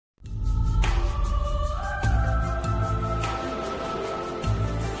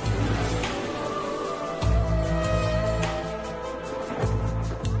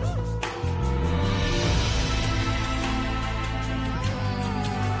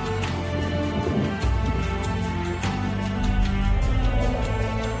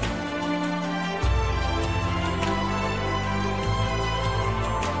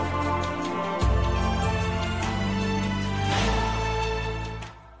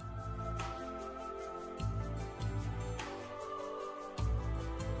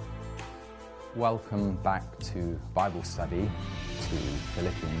Welcome back to Bible study, to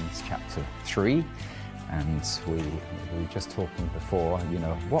Philippians chapter 3. And we were just talking before,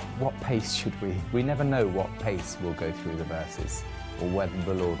 what pace should we never know what pace we'll go through the verses, or whether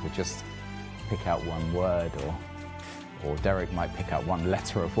the Lord will just pick out one word, or Derek might pick out one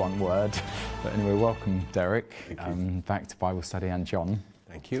letter of one word. But anyway, welcome, Derek, back to Bible study, and John.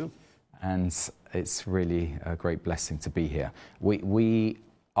 Thank you. And it's really a great blessing to be here. We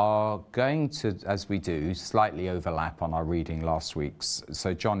are going to, as we do, slightly overlap on our reading last week's.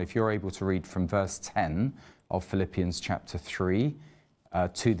 So John, if you're able to read from verse 10 of Philippians chapter 3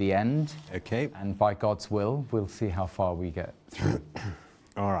 to the end. Okay. And by God's will, we'll see how far we get through.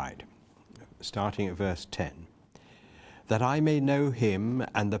 All right. Starting at verse 10. That I may know him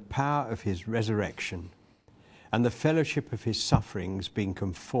and the power of his resurrection, and the fellowship of his sufferings, being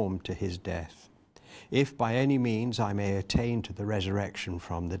conformed to his death, if by any means I may attain to the resurrection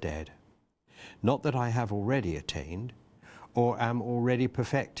from the dead. Not that I have already attained, or am already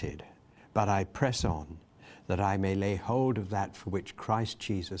perfected, but I press on, that I may lay hold of that for which Christ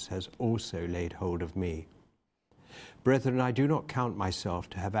Jesus has also laid hold of me. Brethren, I do not count myself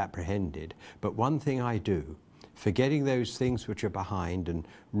to have apprehended, but one thing I do, forgetting those things which are behind and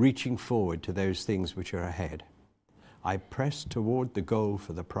reaching forward to those things which are ahead. I press toward the goal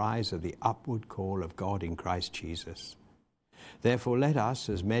for the prize of the upward call of God in Christ Jesus. Therefore let us,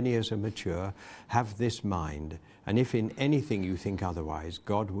 as many as are mature, have this mind, and if in anything you think otherwise,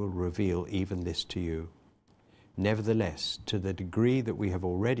 God will reveal even this to you. Nevertheless, to the degree that we have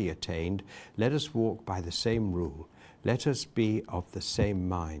already attained, let us walk by the same rule. Let us be of the same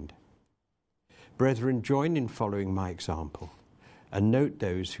mind. Brethren, join in following my example, and note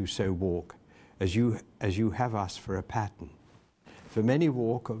those who so walk, as you have us for a pattern. For many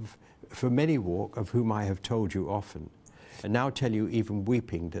walk of whom I have told you often, and now tell you even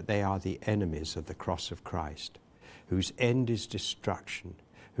weeping, that they are the enemies of the cross of Christ, whose end is destruction,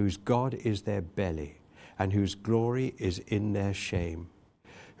 whose God is their belly, and whose glory is in their shame,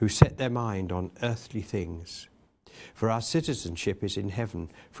 who set their mind on earthly things. For our citizenship is in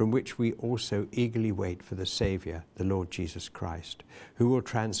heaven, from which we also eagerly wait for the Saviour, the Lord Jesus Christ, who will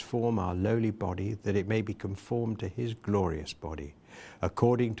transform our lowly body, that it may be conformed to his glorious body,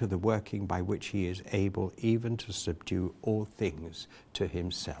 according to the working by which he is able even to subdue all things to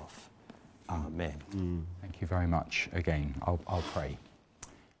himself. Amen. Thank you very much again. I'll pray.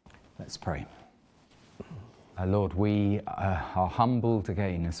 Let's pray. Lord, we are humbled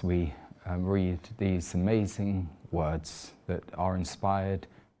again as we read these amazing words that are inspired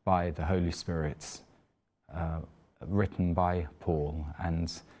by the Holy Spirit, written by Paul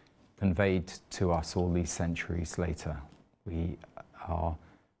and conveyed to us all these centuries later. We are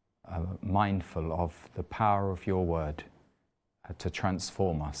mindful of the power of your word to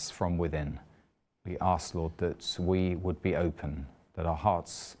transform us from within. We ask, Lord, that we would be open, that our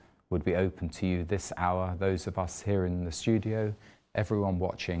hearts would be open to you this hour, those of us here in the studio, everyone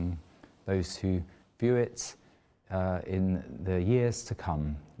watching, those who view it in the years to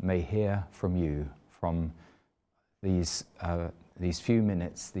come, may hear from you, from these few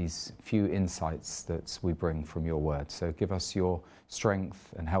minutes, these few insights that we bring from your word. So give us your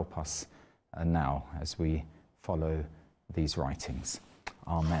strength and help us now as we follow these writings.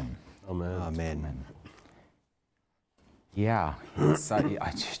 Amen. Amen. Amen. Amen. Yeah,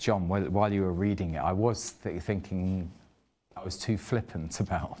 John, while you were reading it, I was thinking I was too flippant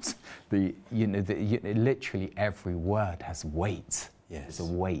about literally every word has weight. Yes. There's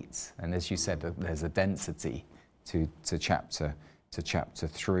a weight, and as you said, there's a density to chapter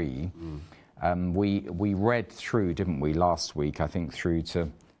 3. We read through, didn't we, last week? I think through to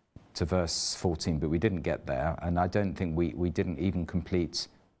verse 14, but we didn't get there, and I don't think we didn't even complete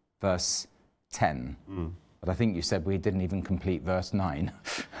verse 10. But I think you said we didn't even complete verse 9.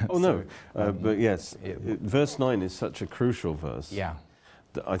 Oh, no. But yes, verse 9 is such a crucial verse. Yeah.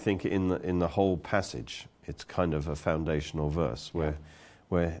 That I think in the whole passage, it's kind of a foundational verse where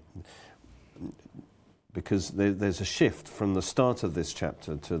because there's a shift from the start of this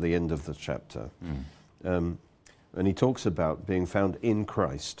chapter to the end of the chapter. And he talks about being found in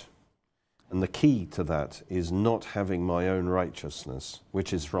Christ. And the key to that is not having my own righteousness,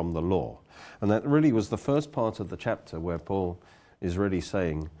 which is from the law. And that really was the first part of the chapter where Paul is really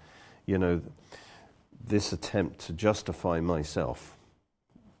saying, this attempt to justify myself,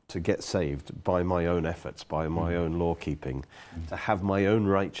 to get saved by my own efforts, by my own law keeping, to have my own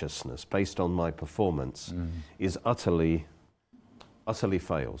righteousness based on my performance is utterly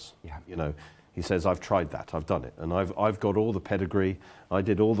fails. Yeah. He says, I've tried that, I've done it, and I've got all the pedigree, I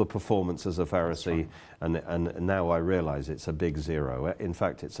did all the performance as a Pharisee, right. and now I realize it's a big zero. In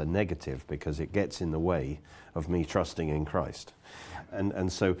fact, it's a negative because it gets in the way of me trusting in Christ.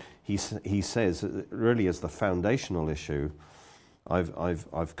 And so he says, really as the foundational issue,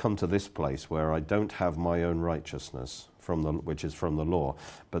 I've come to this place where I don't have my own righteousness, which is from the law,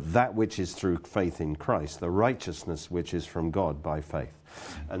 but that which is through faith in Christ, the righteousness which is from God by faith.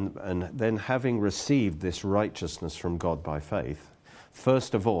 And then having received this righteousness from God by faith,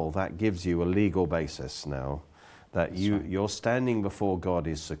 first of all, that gives you a legal basis now, that your standing before God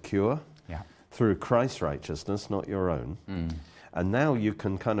is secure through Christ's righteousness, not your own. And now you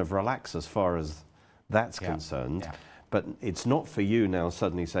can kind of relax as far as that's concerned. But it's not for you now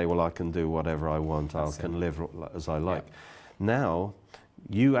suddenly say, well, I can do whatever I want, I can live as I like. Now,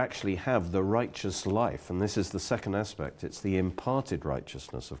 you actually have the righteous life, and this is the second aspect, it's the imparted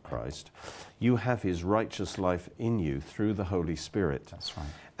righteousness of Christ. You have his righteous life in you through the Holy Spirit. That's right.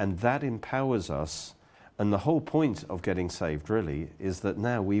 And that empowers us, and the whole point of getting saved really is that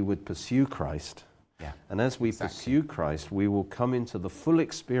now we would pursue Christ. And as we pursue Christ, we will come into the full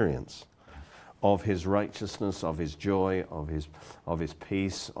experience of his righteousness, of his joy, of his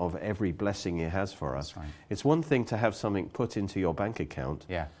peace, of every blessing he has for us. Right. It's one thing to have something put into your bank account.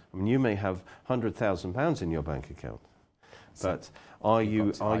 I mean, you may have £100,000 in your bank account, but are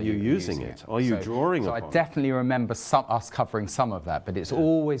you using it? Are you drawing upon it? So I definitely remember us covering some of that, but it's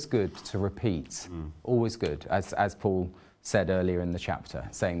always good to repeat. Always good, as Paul said earlier in the chapter,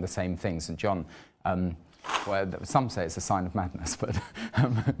 saying the same things. And John, well, some say it's a sign of madness, but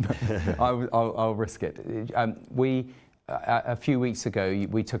I'll risk it. A few weeks ago,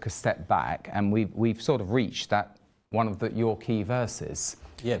 we took a step back, and we've sort of reached that one of your key verses.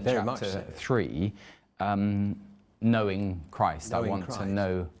 Yeah, very much so. Chapter 3, knowing Christ. I want to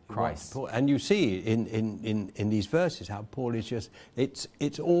know Christ. And you see in these verses how Paul is just,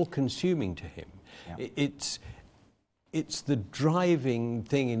 it's all consuming to him. It's the driving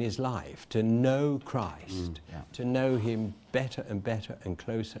thing in his life to know Christ, to know him better and better and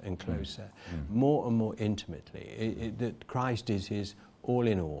closer, more and more intimately. That Christ is his all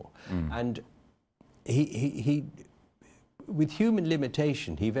in all. And he with human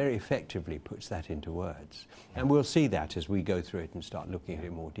limitation, he very effectively puts that into words. And we'll see that as we go through it and start looking at it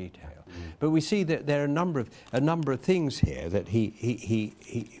in more detail. But we see that there are a number of things here that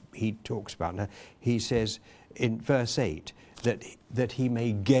he talks about. Now, he says in verse 8 that he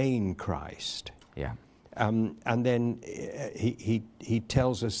may gain Christ. And then he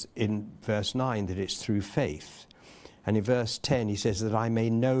tells us in verse 9 that it's through faith. And in verse 10 he says that I may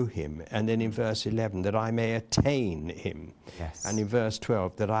know him. And then in verse 11 that I may attain him. And in verse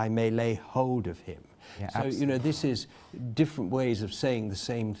 12 that I may lay hold of him. So, you know, this is different ways of saying the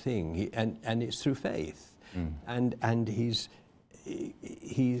same thing. And it's through faith. And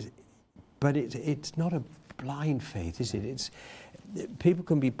but it's not a blind faith, is it? People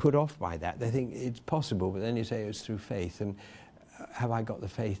can be put off by that. They think it's possible, but then you say it's through faith. And have I got the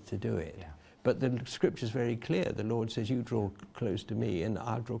faith to do it? But the scripture is very clear. The Lord says, you draw close to me and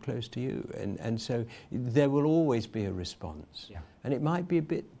I'll draw close to you. And so there will always be a response. And it might be a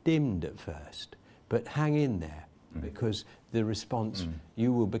bit dimmed at first, but hang in there, because the response,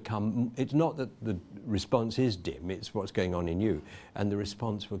 you will become, it's not that the response is dim, it's what's going on in you. And the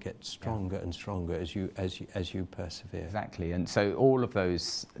response will get stronger and stronger as you persevere. Exactly. And so all of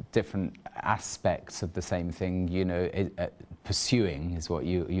those different aspects of the same thing, you know, pursuing is what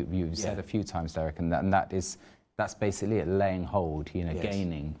you said a few times, Derek, and that's basically it, laying hold, you know,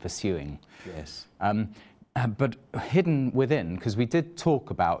 gaining, pursuing. But hidden within, because we did talk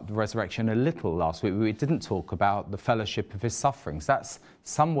about the resurrection a little last week, we didn't talk about the fellowship of his sufferings. That's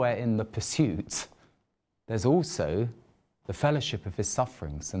somewhere in the pursuit. There's also the fellowship of his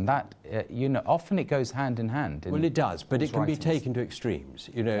sufferings, and that, you know, often it goes hand in hand. Well, it does, but it can be taken to extremes.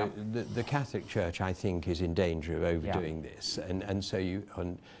 You know, the Catholic Church, I think, is in danger of overdoing this, and so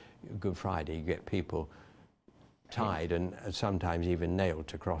on Good Friday you get people tied and sometimes even nailed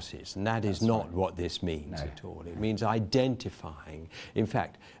to crosses, and that is not what this means at all. It means identifying. In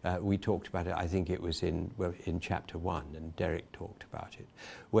fact, we talked about it, I think it was in chapter 1, and Derek talked about it,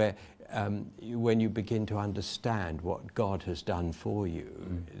 where when you begin to understand what God has done for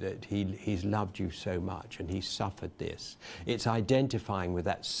you, that he's loved you so much and he's suffered this, it's identifying with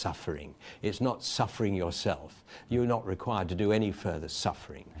that suffering. It's not suffering yourself. You're not required to do any further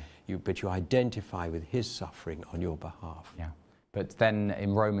suffering. But you identify with his suffering on your behalf. But then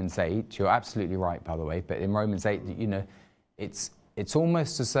in Romans 8, you're absolutely right, by the way, but in Romans 8, you know, it's it's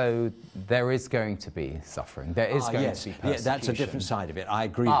almost as though there is going to be suffering. There is going to be persecution. Yeah, that's a different side of it. I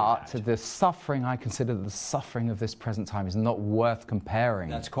agree but with that. the suffering, I consider that the suffering of this present time is not worth comparing.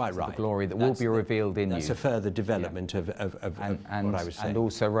 That's quite right. To the glory that will be revealed in you. That's a further development of what I was saying. And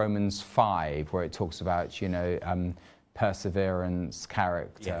also Romans 5, where it talks about, perseverance,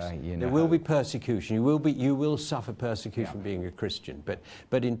 character. Yes. You know, there will be persecution. You will suffer persecution being a Christian.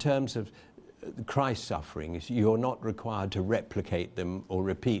 But in terms of Christ's sufferings, you're not required to replicate them or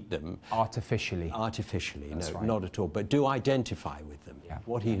repeat them artificially. No, right. not at all. But do identify with them. Yeah.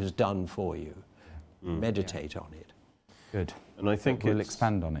 What He has done for you. Meditate on it. Good. And I think we'll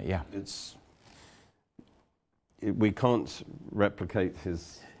expand on it. Yeah. We can't replicate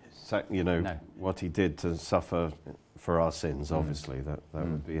his, No. what He did to suffer for our sins. Obviously, that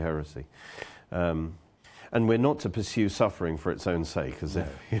would be heresy. And we're not to pursue suffering for its own sake, as if,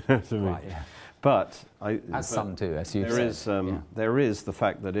 you know what I mean? Right, yeah. But some do, as you said. There is the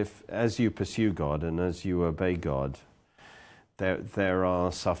fact that as you pursue God and as you obey God, there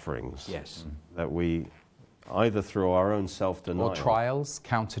are sufferings. Yes. That we, either through our own self-denial, or trials,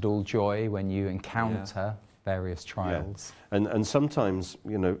 count it all joy when you encounter various trials. Yeah. And sometimes,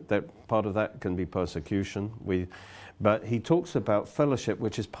 that part of that can be persecution. But he talks about fellowship,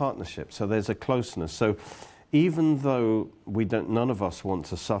 which is partnership. So there's a closeness. So even though none of us want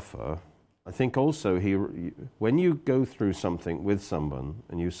to suffer, I think also when you go through something with someone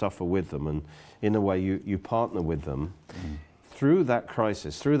and you suffer with them, and in a way you partner with them, through that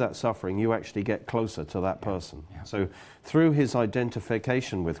crisis, through that suffering, you actually get closer to that person. Yeah. So through his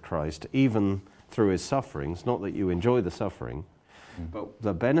identification with Christ, even through his sufferings, not that you enjoy the suffering, but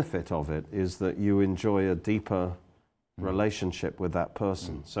the benefit of it is that you enjoy a deeper relationship with that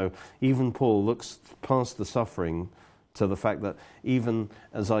person. So even Paul looks past the suffering to the fact that even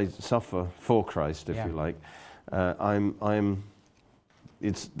as I suffer for Christ, if you like,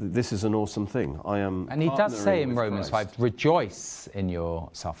 this is an awesome thing. I am. And he does say in Romans 5, rejoice in your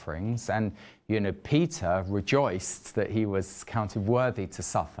sufferings. And Peter rejoiced that he was counted worthy to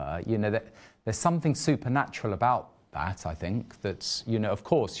suffer. That there's something supernatural about that. I think that of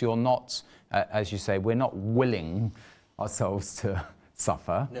course you're not, as you say, we're not willing ourselves to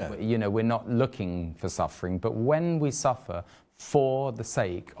suffer. No. We're not looking for suffering, but when we suffer for the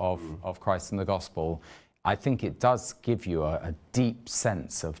sake of Christ and the gospel, I think it does give you a deep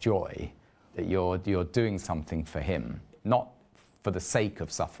sense of joy that you're doing something for him, not for the sake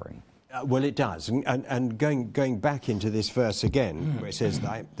of suffering. Well, it does. And going back into this verse again, where it says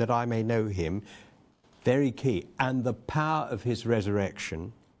that I may know him, very key, and the power of his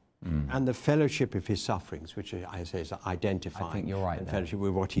resurrection, and the fellowship of his sufferings, which I say is identifying I think you're right and there. fellowship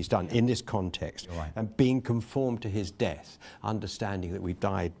with what he's done in this context, and being conformed to his death, understanding that we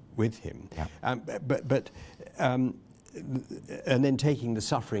died with him. And then taking the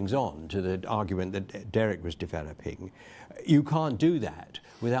sufferings on to the argument that Derek was developing, you can't do that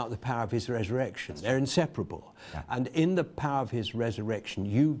without the power of his resurrection. They're inseparable. Yeah. And in the power of his resurrection,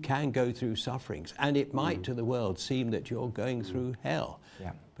 you can go through sufferings. And it might to the world seem that you're going through hell.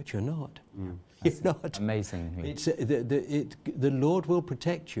 Yeah. But you're not. You're not. Amazing. It's, the Lord will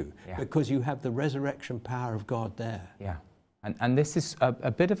protect you because you have the resurrection power of God there. Yeah. And this is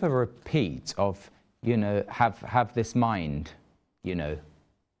a bit of a repeat of, have this mind,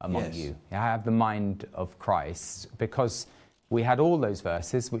 among you. Have the mind of Christ, because we had all those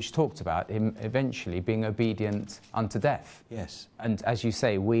verses which talked about him eventually being obedient unto death. Yes. And as you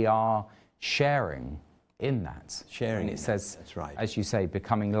say, we are sharing in that. Sharing. And it says, that's right. As you say,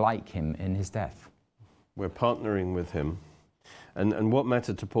 becoming like him in his death. We're partnering with him. And what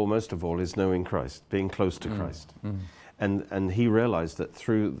mattered to Paul most of all is knowing Christ, being close to Christ. And he realized that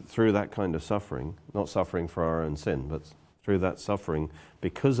through that kind of suffering, not suffering for our own sin, but through that suffering,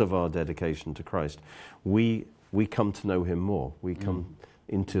 because of our dedication to Christ, we come to know him more. We come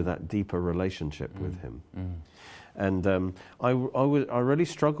into that deeper relationship with him. And I really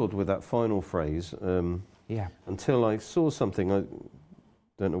struggled with that final phrase until I saw something. I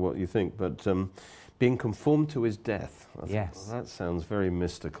don't know what you think, but being conformed to his death. I thought, well, that sounds very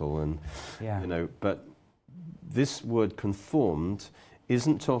mystical, and but this word conformed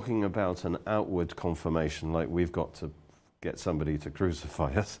isn't talking about an outward conformation, like we've got to get somebody to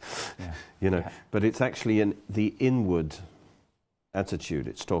crucify us, but it's actually the inward attitude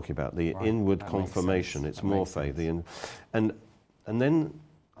it's talking about, the inward confirmation. It's more faith. And then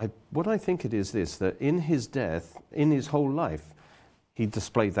what I think it is this, that in his death, in his whole life, he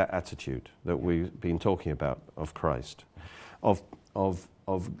displayed that attitude that we've been talking about of Christ, of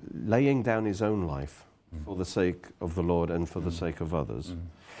laying down his own life for the sake of the Lord and for the sake of others.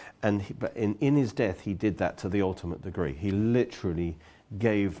 And but in his death, he did that to the ultimate degree. He literally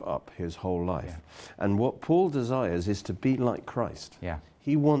gave up his whole life. And what Paul desires is to be like Christ.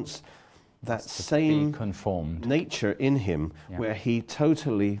 He wants that same conformed nature in him, where he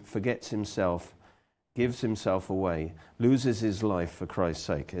totally forgets himself, gives himself away, loses his life for Christ's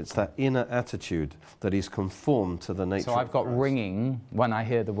sake. It's that inner attitude that is conformed to the nature of Christ. So I've got ringing when I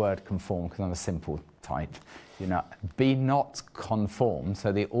hear the word conform, because I'm a simple type. You know, be not conformed.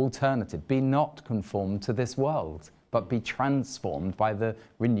 So the alternative, be not conformed to this world, but be transformed by the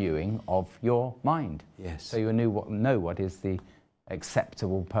renewing of your mind. Yes. So you know what is the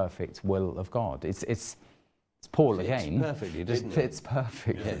acceptable, perfect will of God. It's Paul again. It fits perfectly, doesn't it? It fits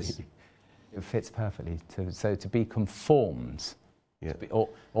perfectly. Yes. It fits perfectly. So to be conformed, to be,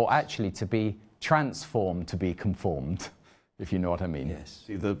 or actually to be transformed to be conformed, if you know what I mean. Yes.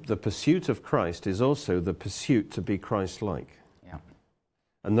 See, the pursuit of Christ is also the pursuit to be Christ-like. Yeah.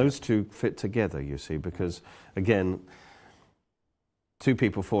 And those two fit together, you see, because, again, two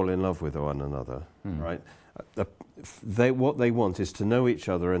people fall in love with one another, right? What they want is to know each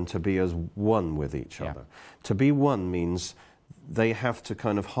other and to be as one with each other. To be one means they have to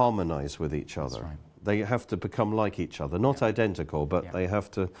kind of harmonize with each other. That's right. They have to become like each other, not identical, but they have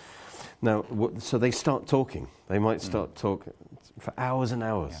to. Now, so they start talking. They might start talking for hours and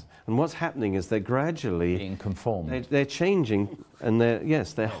hours. And what's happening is they're gradually being conformed. They're changing, and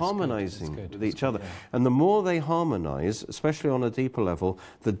they're harmonizing with each other. And the more they harmonize, especially on a deeper level,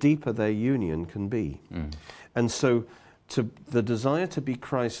 the deeper their union can be. And so the desire to be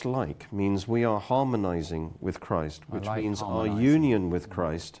Christ-like means we are harmonizing with Christ, which means our union with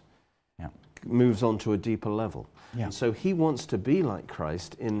Christ moves on to a deeper level. And so he wants to be like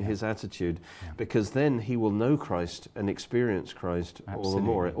Christ in his attitude, because then he will know Christ and experience Christ all the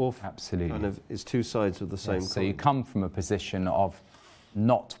more. It all kind of is two sides of the same coin. So you come from a position of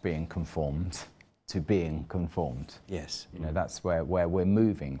not being conformed to being conformed. Yes. You know, that's where we're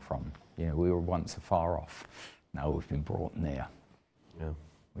moving from. You know, we were once afar off. Now we've been brought near.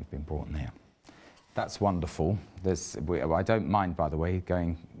 We've been brought near. That's wonderful. I don't mind, by the way,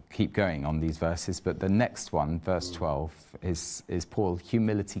 keep going on these verses, but the next one, verse 12, is Paul.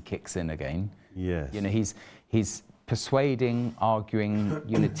 Humility kicks in again. Yes. You know, he's persuading, arguing,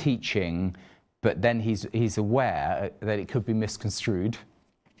 you know, teaching, but then he's aware that it could be misconstrued.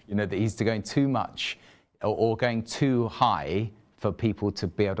 You know, that he's going too much or going too high for people to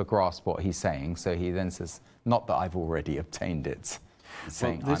be able to grasp what he's saying. So he then says, not that I've already obtained it. He's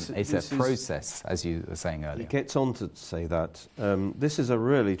saying it's a process, as you were saying earlier. He gets on to say that. This is a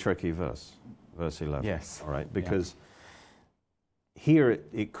really tricky verse 11. Yes. All right, because here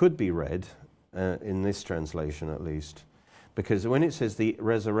it could be read, in this translation at least, because when it says the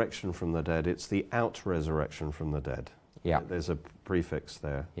resurrection from the dead, it's the out-resurrection from the dead. Yeah. There's a prefix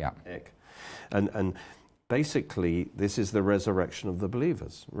there. Yeah. Ek. And basically, this is the resurrection of the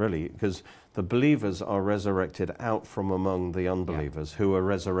believers, really, because the believers are resurrected out from among the unbelievers who are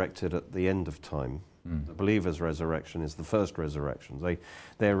resurrected at the end of time. The believers' resurrection is the first resurrection.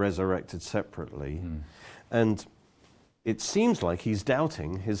 They're resurrected separately. And it seems like he's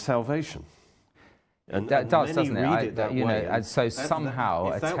doubting his salvation. And that does, many doesn't it? read it that way. And so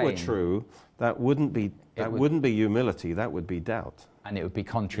somehow if that were true, that wouldn't be humility, that would be doubt. And it would be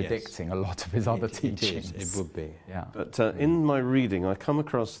contradicting a lot of his other teachings. It would be. Yeah. But in my reading, I come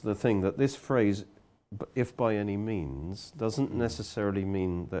across the thing that this phrase, if by any means, doesn't necessarily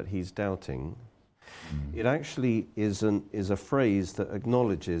mean that he's doubting. It actually is a phrase that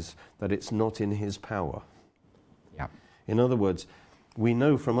acknowledges that it's not in his power. Yeah. In other words, we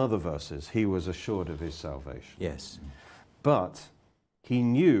know from other verses he was assured of his salvation. Yes. But he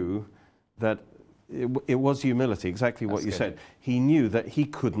knew that it was humility, exactly what you said. He knew that he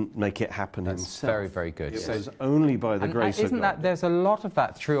couldn't make it happen himself. Very, very good. It was only by the grace of God. There's a lot of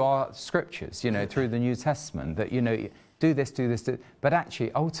that through our scriptures, you know, through the New Testament, that, you know, do this, but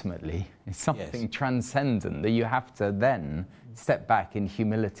actually, ultimately, it's something transcendent that you have to then step back in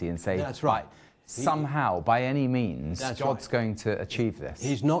humility and say, that's right. Somehow, by any means, God's going to achieve this.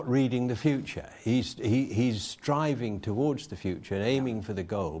 He's not reading the future. He's striving towards the future and aiming for the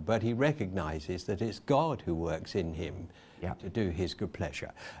goal, but he recognizes that it's God who works in him to do his good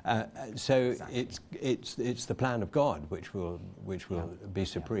pleasure. So it's the plan of God which will be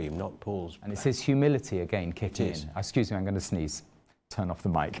supreme, not Paul's. And it's his humility again kicking in. Excuse me, I'm going to sneeze. Turn off the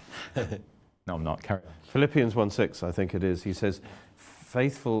mic. No, I'm not. Carry on. Philippians 1:6, I think it is. He says,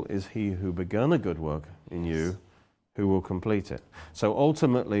 faithful is he who begun a good work in you, who will complete it. So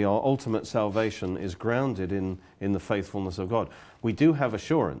ultimately, our ultimate salvation is grounded in the faithfulness of God. We do have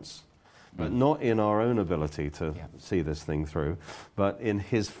assurance, but not in our own ability to see this thing through, but in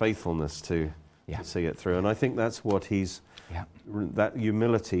his faithfulness to see it through. And I think that's what he's, that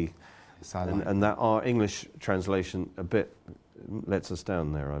humility, and that our English translation a bit lets us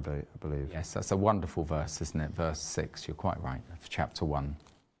down there, I believe. Yes, that's a wonderful verse, isn't it? Verse 6, you're quite right, of chapter 1.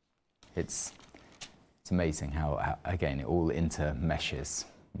 It's amazing how, again, it all intermeshes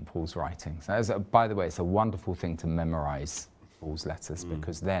in Paul's writing. So by the way, it's a wonderful thing to memorize Paul's letters,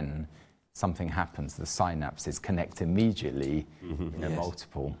 because then something happens, the synapses connect immediately in a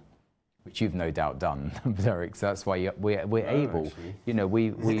multiple, which you've no doubt done, Derek. So that's why we're able, actually. You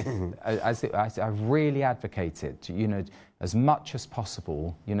know, as I really advocate it, you know, as much as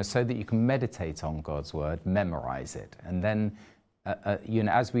possible, you know, so that you can meditate on God's word, memorize it, and then, you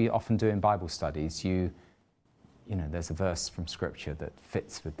know, as we often do in Bible studies, you know, there's a verse from Scripture that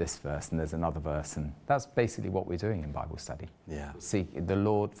fits with this verse, and there's another verse, and that's basically what we're doing in Bible study. Yeah. Seek the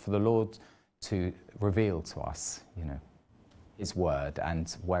Lord, for the Lord to reveal to us, you know, His word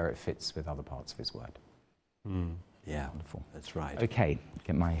and where it fits with other parts of His word. Yeah, wonderful. That's right. Okay,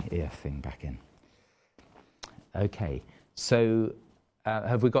 get my ear thing back in. Okay, so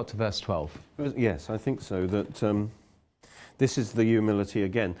have we got to verse 12? Yes, I think so. That this is the humility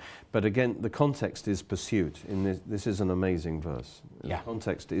again, but again, the context is pursuit. In this is an amazing verse. The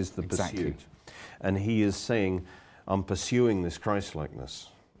context is the pursuit, and he is saying, "I'm pursuing this Christ-likeness.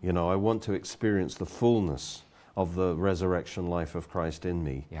 You know, I want to experience the fullness of the resurrection life of Christ in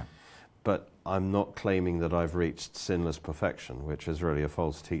me. Yeah. But I'm not claiming that I've reached sinless perfection, which is really a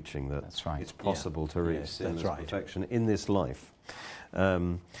false teaching that it's possible to reach sinless perfection in this life."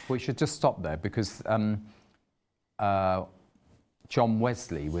 We should just stop there, because John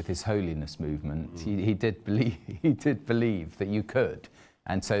Wesley, with his holiness movement, he did believe that you could,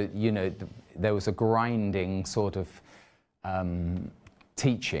 and so, you know, there was a grinding sort of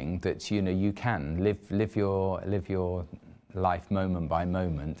teaching that, you know, you can live your life moment by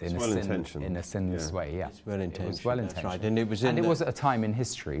moment in a sinless way. Yeah, it's well intentioned. It was well intentioned, right. And it was at a time in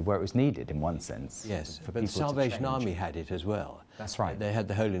history where it was needed in one sense. Yes, but the Salvation Army had it as well. That's right. They had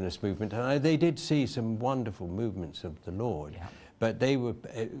the holiness movement, and they did see some wonderful movements of the Lord. Yeah. But they were,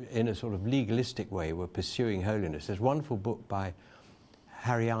 in a sort of legalistic way, were pursuing holiness. There's a wonderful book by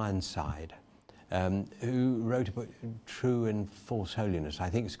Harry Ironside, who wrote a book, True and False Holiness.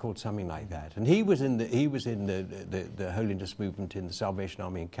 I think it's called something like that. And he was in the holiness movement in the Salvation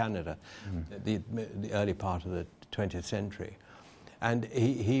Army in Canada, the early part of the 20th century. And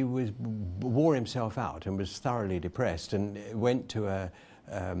he wore himself out and was thoroughly depressed, and went to a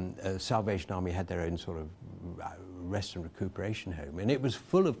Salvation Army, had their own sort of rest and recuperation home, and it was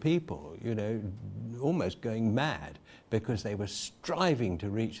full of people, you know, almost going mad because they were striving to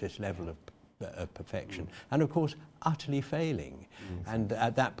reach this level of perfection, and of course utterly failing. And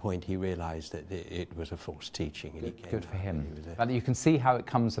at that point he realized that it was a false teaching. And good for him. But you can see how it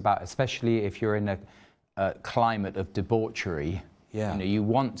comes about, especially if you're in a climate of debauchery. Yeah. You know, you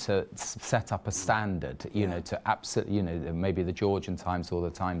want to set up a standard, you know, to absolutely, you know, maybe the Georgian times or the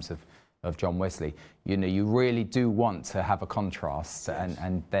times of John Wesley, you know, you really do want to have a contrast,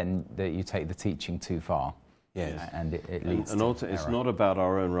 and then you take the teaching too far. Yes. And it leads to error. It's not about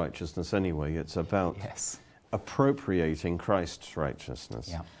our own righteousness anyway, it's about appropriating Christ's righteousness.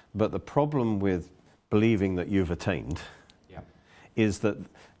 Yeah. But the problem with believing that you've attained is that,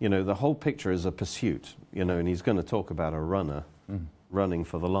 you know, the whole picture is a pursuit, you know, and he's going to talk about a runner running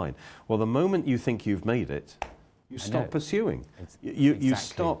for the line. Well, the moment you think you've made it, you stop pursuing. You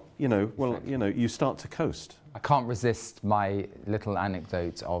stop, you know, you know, you start to coast. I can't resist my little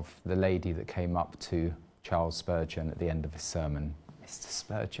anecdote of the lady that came up to Charles Spurgeon at the end of his sermon. "Mr.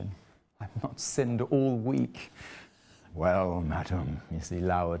 Spurgeon, I've not sinned all week." "Well, madam," he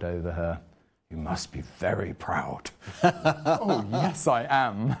lowered over her, "you must be very proud." "Oh, yes, I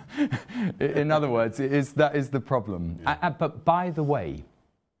am." In other words, that is the problem. Yeah. But by the way,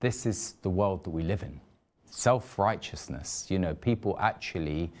 this is the world that we live in. Self-righteousness, you know, people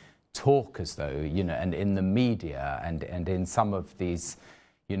actually talk as though, you know, and in the media and in some of these,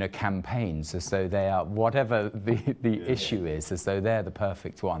 you know, campaigns, as though they are, whatever the issue is, as though they're the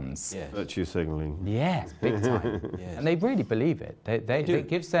perfect ones. Yes. Virtue signalling. Yes, big time. Yes. And they really believe it. It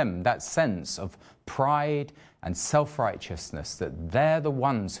gives them that sense of pride and self-righteousness, that they're the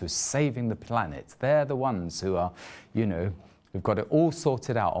ones who are saving the planet. They're the ones who are, you know, who've got it all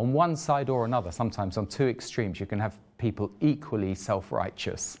sorted out on one side or another. Sometimes on two extremes, you can have people equally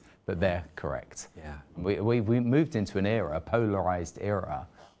self-righteous that they're correct. Yeah. We moved into an era, a polarized era,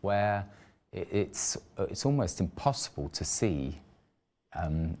 where it's almost impossible to see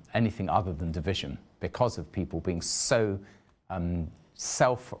anything other than division, because of people being so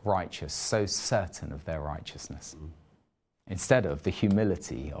self-righteous, so certain of their righteousness, instead of the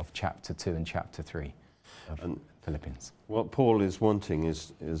humility of chapter 2 and chapter 3 of Philippians. What Paul is wanting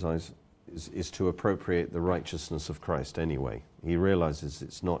is to appropriate the righteousness of Christ anyway. He realizes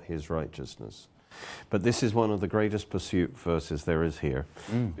it's not his righteousness. But this is one of the greatest pursuit verses there is here,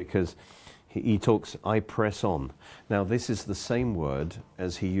 because he talks, I press on. Now this is the same word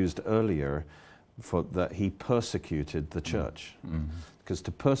as he used earlier for that he persecuted the church. Because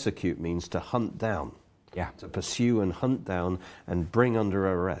to persecute means to hunt down, to pursue and hunt down and bring under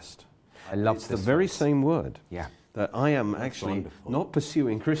arrest. I love it's this the very verse. same word. Yeah. That I am That's actually wonderful. not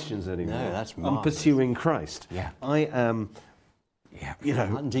pursuing Christians anymore. No, that's I'm marvelous. pursuing Christ. Yeah. I am, you know,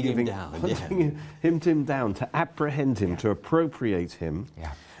 Hunting him down, hunting him down, to apprehend him, to appropriate him.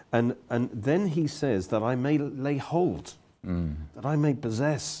 Yeah. And then he says that I may lay hold, that I may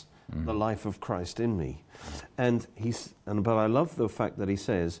possess the life of Christ in me. And but I love the fact that he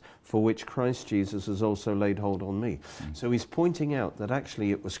says, for which Christ Jesus has also laid hold on me. So he's pointing out that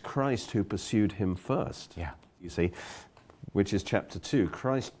actually it was Christ who pursued him first. Yeah. You see, which is chapter 2.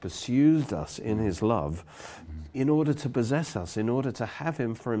 Christ pursued us in his love in order to possess us, in order to have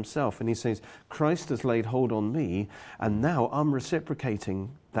him for himself. And he says, Christ has laid hold on me, and now I'm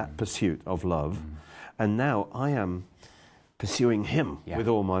reciprocating that pursuit of love. And now I am pursuing him with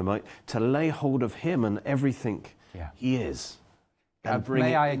all my might, to lay hold of him and everything he is. And bring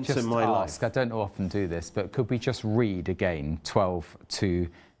May it I into just my ask, life. I don't often do this, but could we just read again 12 to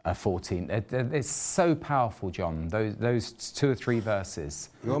 14? It's so powerful, John, those 2 or 3 verses.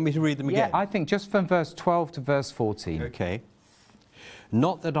 You want me to read them again? Yeah, I think just from verse 12 to verse 14. Okay.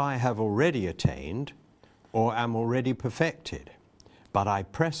 Not that I have already attained or am already perfected, but I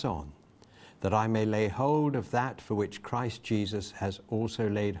press on, that I may lay hold of that for which Christ Jesus has also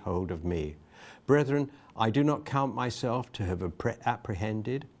laid hold of me. Brethren, I do not count myself to have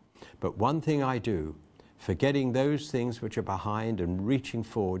apprehended, but one thing I do, forgetting those things which are behind and reaching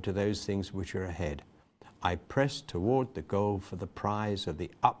forward to those things which are ahead. I press toward the goal for the prize of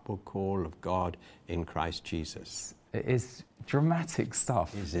the upward call of God in Christ Jesus. It is dramatic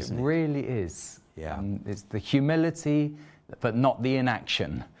stuff. It Really is. Yeah. It's the humility, but not the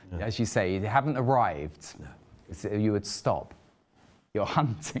inaction. As you say, you haven't arrived. No. You would stop. You're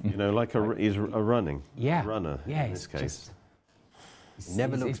hunting. You know, he's a running. Yeah. A runner Yeah, in this case.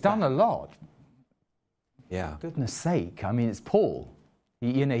 He's done a lot. Yeah. For goodness sake. I mean, it's Paul.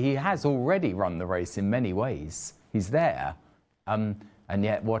 He has already run the race in many ways. He's there. And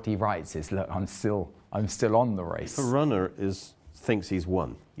yet what he writes is, look, I'm still on the race. A runner thinks he's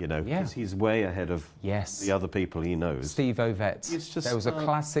won, you know, because he's way ahead of the other people he knows. Steve Ovett. There was a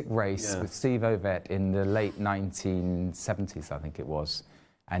classic race with Steve Ovett in the late 1970s, I think it was.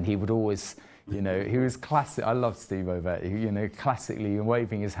 And he would always, he was classic. I love Steve Ovett, classically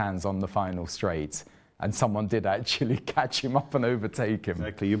waving his hands on the final straight. And someone did actually catch him up and overtake him.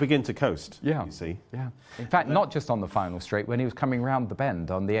 Exactly. You begin to coast, you see. Yeah. In fact, not just on the final straight, when he was coming round the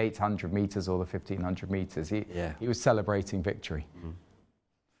bend on the 800 metres or the 1,500 metres, he was celebrating victory.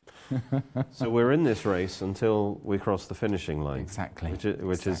 So we're in this race until we cross the finishing line. Exactly.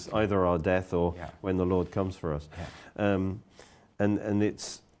 Which is either our death or when the Lord comes for us. Yeah. And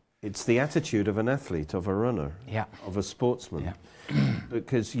it's the attitude of an athlete, of a runner, of a sportsman. Yeah.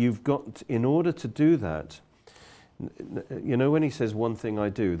 Because you've got, in order to do that, when he says one thing I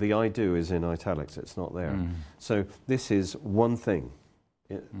do, the I do is in italics, it's not there. So this is one thing.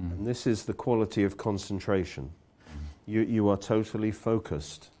 And this is the quality of concentration. You are totally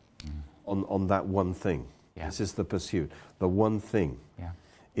focused on that one thing. Yeah. This is the pursuit. The one thing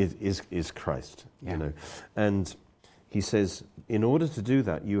is Christ, And he says, in order to do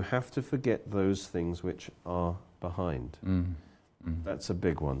that, you have to forget those things which are behind. That's a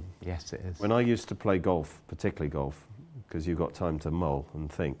big one. Yes, it is. When I used to play golf, particularly golf, because you've got time to mull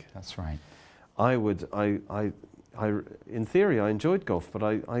and think. That's right. In theory, I enjoyed golf, but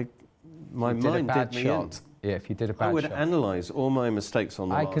my mind did me in. Yeah, if you did a bad shot. I would analyse all my mistakes on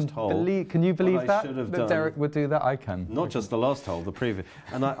the last hole. Can you believe that? That Derek would do that? I can. Not just the last hole, the previous.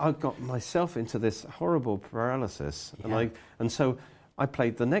 And I got myself into this horrible paralysis. And so I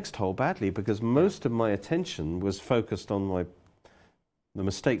played the next hole badly because most of my attention was focused on the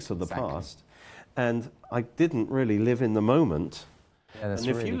mistakes of the past. And I didn't really live in the moment. Yeah, that's and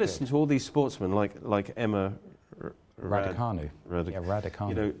if really you listen to all these sportsmen like Emma Raducanu.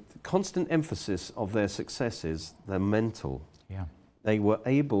 Raducanu. Constant emphasis of their successes, they're mental. Yeah. They were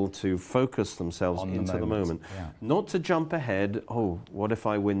able to focus themselves into the moment. Not to jump ahead, what if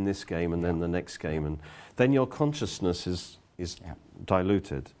I win this game and then the next game? And then your consciousness is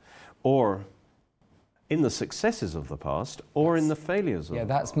diluted. Or in the successes of the past or in the failures of the past.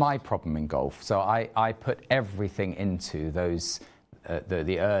 Yeah, that's my problem in golf. So I put everything into those,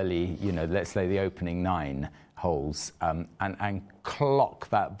 the early, you know, let's say the opening 9 holes, and clock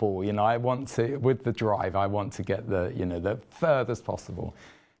that ball. You know, I want to, with the drive, I want to get the, you know, the furthest possible.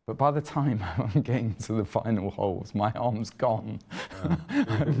 But by the time I'm getting to the final holes, my arm's gone. I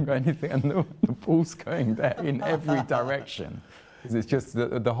haven't got anything, and the ball's going there in every direction. Because it's just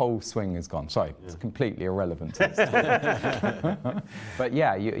the whole swing is gone. Sorry, it's completely irrelevant to this. But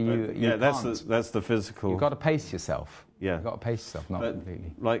yeah, you that's the physical. You've got to pace yourself. Yeah, you've got to pace yourself, not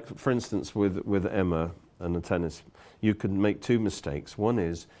completely. Like for instance, with Emma and the tennis, you could make 2 mistakes. One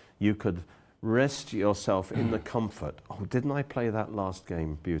is you could rest yourself in the comfort. Oh, didn't I play that last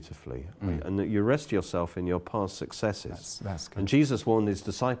game beautifully? And you rest yourself in your past successes. That's good. And Jesus warned his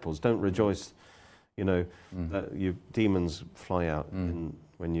disciples, don't rejoice, you know, that demons fly out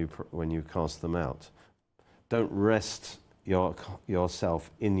when you cast them out. Don't rest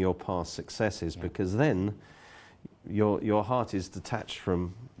yourself in your past successes, because then your heart is detached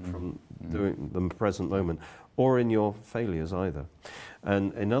from doing the present moment, or in your failures either.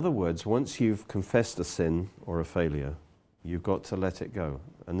 And in other words, once you've confessed a sin or a failure, you've got to let it go.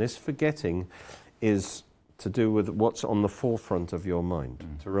 And this forgetting is to do with what's on the forefront of your mind.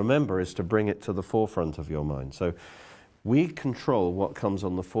 To remember is to bring it to the forefront of your mind. So we control what comes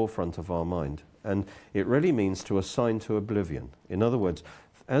on the forefront of our mind. And it really means to assign to oblivion. In other words,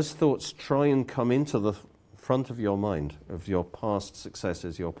 as thoughts try and come into the front of your mind, of your past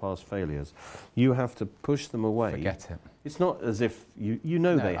successes, your past failures, you have to push them away. Forget it. It's not as if you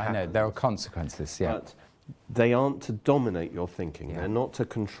know they happen. I know, there are consequences, yeah. But they aren't to dominate your thinking. They're not to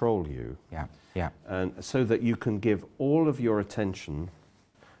control you. Yeah. And so that you can give all of your attention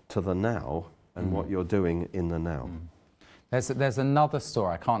to the now and what you're doing in the now. There's another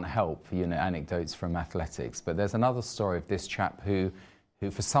story, I can't help, you know, anecdotes from athletics, but there's another story of this chap who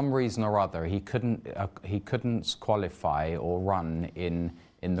for some reason or other, he couldn't qualify or run in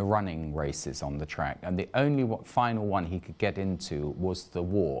the running races on the track. And the only final one he could get into was the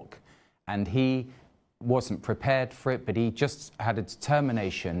walk. And he wasn't prepared for it, but he just had a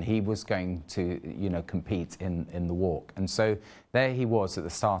determination he was going to, you know, compete in the walk. And so there he was at the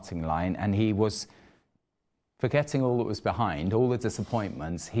starting line, and he was forgetting all that was behind, all the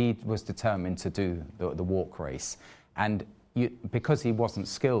disappointments. He was determined to do the walk race. And because he wasn't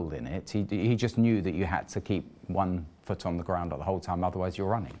skilled in it, he just knew that you had to keep one foot on the ground the whole time, otherwise you're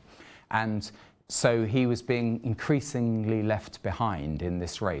running. And so he was being increasingly left behind in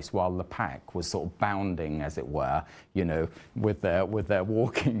this race, while the pack was sort of bounding, as it were, you know, with their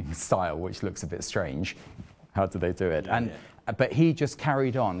walking style, which looks a bit strange. How do they do it? But he just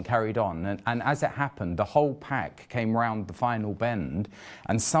carried on, and as it happened, the whole pack came round the final bend,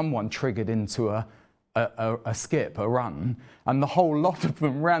 and someone triggered into a skip, a run, and the whole lot of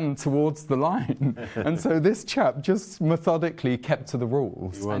them ran towards the line. And so this chap just methodically kept to the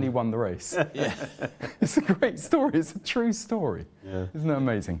rules, and he won the race. Yeah. It's a great story. It's a true story. Yeah. Isn't that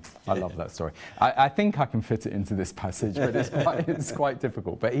amazing? I love that story. I think I can fit it into this passage, but it's quite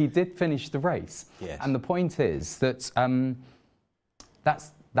difficult. But he did finish the race. Yes. And the point is that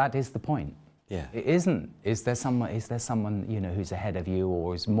that is the point. Yeah. It isn't. Is there someone, you know, who's ahead of you,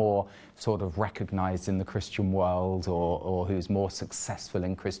 or is more sort of recognised in the Christian world, or who's more successful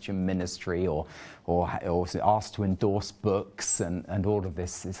in Christian ministry, or asked to endorse books and all of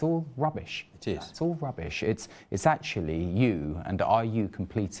this? It's all rubbish. It is. It's all rubbish. It's actually you, and are you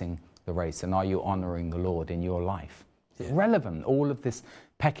completing the race, and are you honouring the Lord in your life? It's irrelevant, all of this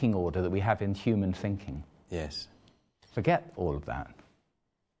pecking order that we have in human thinking. Yes. Forget all of that.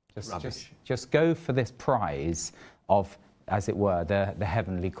 Just go for this prize of, as it were, the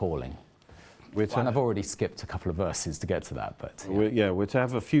heavenly calling. And I've already skipped a couple of verses to get to that, but... We're to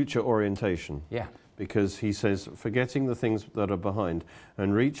have a future orientation. Yeah. Because he says, forgetting the things that are behind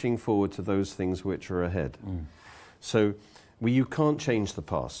and reaching forward to those things which are ahead. So you can't change the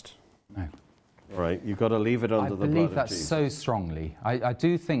past. No. Right, you've got to leave it under the blood of Jesus. I believe that so strongly. I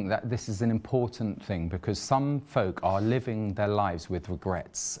do think that this is an important thing, because some folk are living their lives with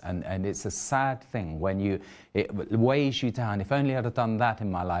regrets, and it's a sad thing when it weighs you down. If only I'd have done that in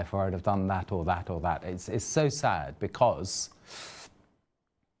my life, or I'd have done that or that or that. It's so sad, because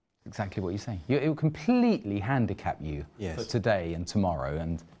exactly what you're saying. It will completely handicap you for today and tomorrow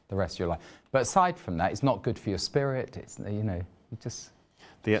and the rest of your life. But aside from that, it's not good for your spirit. It's, you know, you just...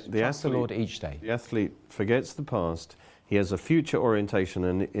 Trust the Lord each day. The athlete forgets the past. He has a future orientation,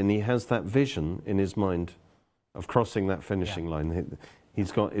 and he has that vision in his mind of crossing that finishing line.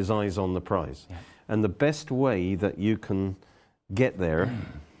 He's got his eyes on the prize. Yeah. And the best way that you can get there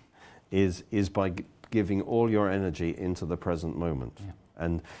is by giving all your energy into the present moment.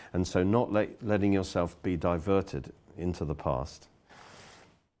 Yeah. And so not letting yourself be diverted into the past.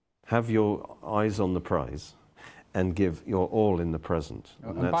 Have your eyes on the prize and give your all in the present.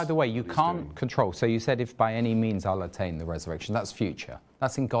 And by the way, you can't control. So you said, if by any means I'll attain the resurrection, that's future.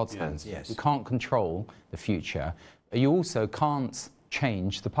 That's in God's hands. Yes. You can't control the future. You also can't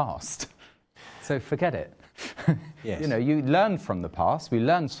change the past. So forget it. Yes. You know, you learn from the past. We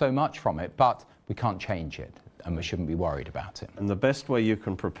learn so much from it, but we can't change it, and we shouldn't be worried about it. And the best way you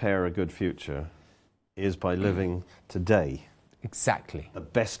can prepare a good future is by living today. Exactly. The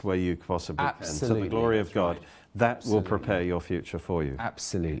best way you possibly Absolutely. can. To the glory of God. Right. That Absolutely. will prepare your future for you.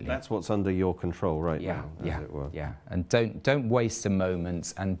 Absolutely. That's what's under your control right now, as it were. Yeah. And don't waste a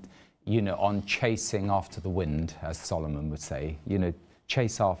moment and, you know, on chasing after the wind, as Solomon would say. You know,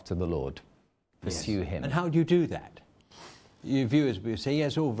 chase after the Lord. Pursue him. And how do you do that? You viewers will say,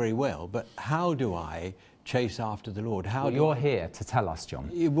 yes, all very well, but how do I chase after the Lord? How well, do you're I... here to tell us, John.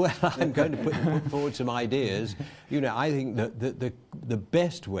 Well, I'm going to put forward some ideas. You know, I think that the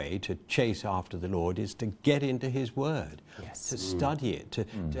best way to chase after the Lord is to get into His Word, to study it,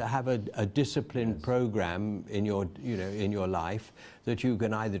 to have a disciplined program in your, you know, in your life, that you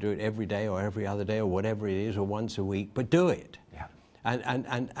can either do it every day or every other day or whatever it is, or once a week, but do it. Yeah.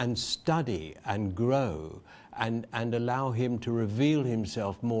 And study and grow and allow Him to reveal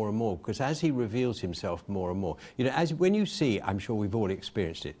Himself more and more, because as He reveals Himself more and more, you know, as when you see, I'm sure we've all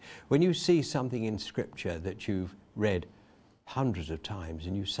experienced it, when you see something in Scripture that you've read hundreds of times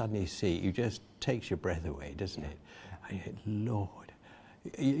and you suddenly see, it just takes your breath away, doesn't it? And you think, Lord,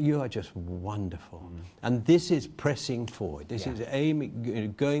 you are just wonderful. And this is pressing forward. This is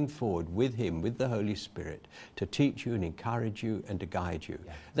aiming, going forward with Him, with the Holy Spirit, to teach you and encourage you and to guide you.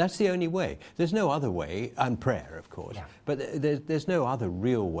 Yeah. That's the only way. There's no other way, and prayer, of course, but there's no other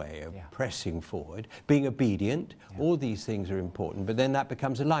real way of pressing forward. Being obedient, all these things are important, but then that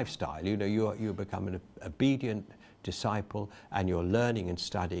becomes a lifestyle. You know, you become an obedient disciple, and you're learning and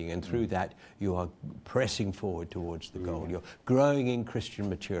studying, and through that you are pressing forward towards the goal. You're growing in Christian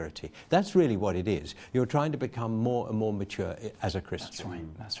maturity. That's really what it is. You're trying to become more and more mature as a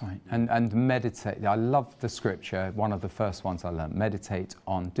Christian. That's right. And meditate. I love the scripture. One of the first ones I learned. Meditate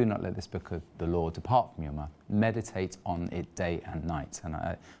on, do not let this book of the law depart from your mouth. Meditate on it day and night. And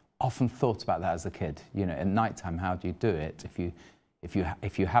I often thought about that as a kid. You know, at night time, how do you do it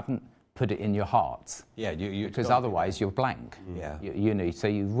if you haven't put it in your heart? Yeah, because otherwise you're blank. Yeah. You know, so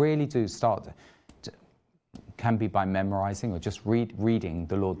you really do start can be by memorizing or just reading.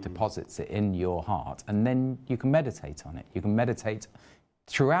 The Lord deposits it in your heart, and then you can meditate on it. You can meditate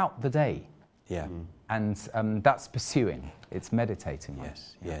throughout the day. Yeah. And that's pursuing. It's meditating on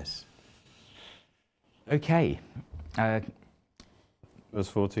Yes, it. yes. Okay. Verse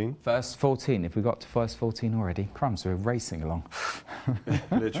 14. Verse 14. If we got to verse 14 already, crumbs, we're racing along.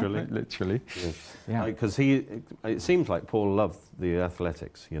 Literally. Literally. Yes. Yeah. Because it seems like Paul loved the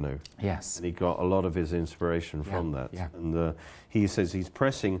athletics, you know. Yes. And he got a lot of his inspiration from that. Yeah. And he says he's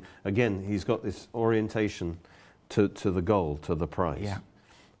pressing, again, he's got this orientation to the goal, to the prize. Yeah.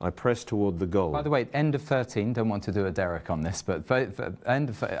 I press toward the goal. By the way, end of 13, don't want to do a Derek on this, but for end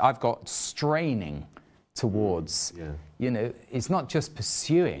of, I've got straining towards, you know, it's not just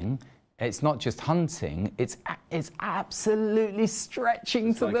pursuing, it's not just hunting, it's absolutely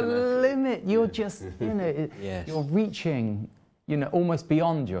stretching to the limit. You're just, you know, you're reaching, you know, almost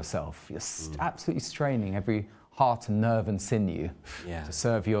beyond yourself. You're absolutely straining every heart and nerve and sinew to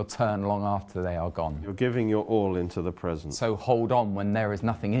serve your turn long after they are gone. You're giving your all into the present. So hold on when there is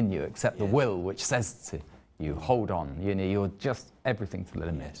nothing in you except the will which says to you, hold on. You know, you're just everything to the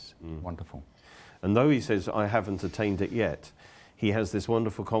limit. Wonderful. And though he says, I haven't attained it yet, he has this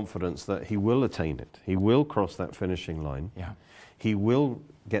wonderful confidence that he will attain it. He will cross that finishing line. Yeah. He will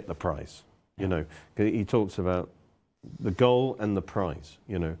get the prize. You know, he talks about the goal and the prize.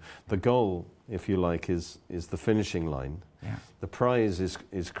 You know, the goal, if you like, is the finishing line. Yeah. The prize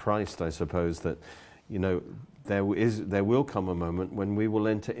is Christ, I suppose, that, you know, there will come a moment when we will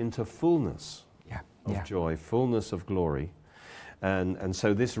enter into fullness of joy, fullness of glory. And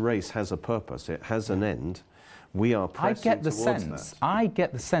so this race has a purpose. It has an end. We are pressing towards that. I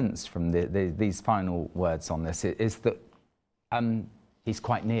get the sense from these final words on this is that he's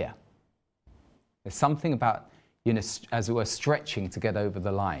quite near. There's something about, you know, as it were, stretching to get over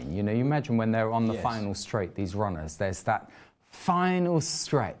the line. You know, you imagine when they're on the final straight, these runners, there's that final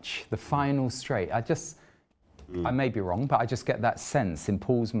stretch, the final straight. I may be wrong, but I just get that sense in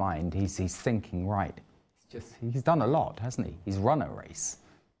Paul's mind. He's thinking, right, he's done a lot, hasn't he? He's run a race.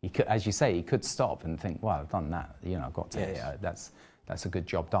 He could, as you say, he could stop and think, well, I've done that. You know, I've got to here. That's that's a good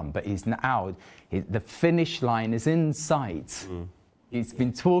job done. But he's now, the finish line is in sight. He's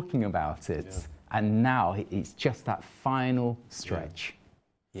been talking about it, and now it's just that final stretch.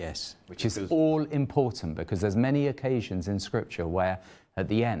 Yes. Which is all important, because there's many occasions in Scripture where at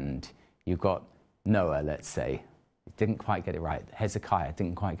the end you've got Noah, let's say, didn't quite get it right. Hezekiah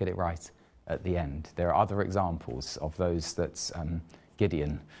didn't quite get it right at the end. There are other examples of those that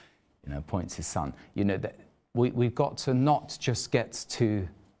Gideon, appoints his son. That we've got to not just get to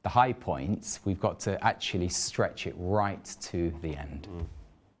the high points, we've got to actually stretch it right to the end.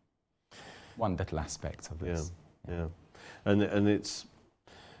 One little aspect of this. Yeah. And it's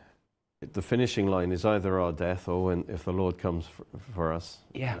the finishing line is either our death or if the Lord comes for us.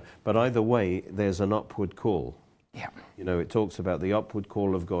 Yeah. But either way, there's an upward call. Yeah. It talks about the upward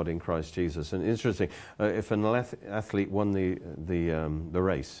call of God in Christ Jesus. And interesting, if an athlete won the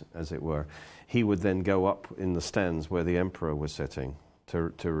race, as it were, he would then go up in the stands where the emperor was sitting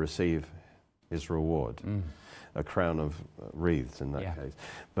to receive his reward, a crown of wreaths in that case.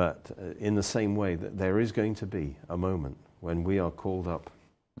 But in the same way, that there is going to be a moment when we are called up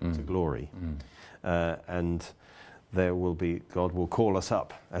to glory, and there will be, God will call us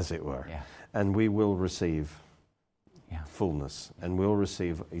up, as it were, and we will receive fullness, and we'll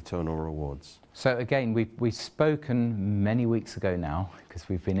receive eternal rewards. So again, we've spoken many weeks ago now, because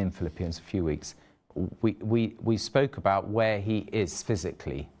we've been in Philippians a few weeks. We spoke about where he is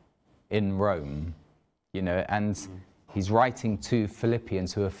physically in Rome, and he's writing to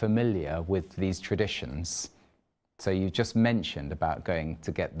Philippians who are familiar with these traditions. So you just mentioned about going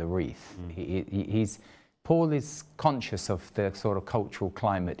to get the wreath. Paul is conscious of the sort of cultural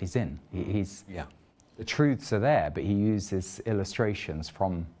climate he's in. The truths are there, but he uses illustrations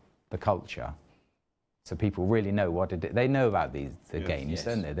from the culture. So people really know what it is. They know about the games,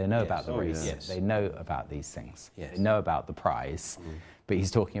 don't they? They know about the race. Yes. They know about these things. Yes. They know about the prize. But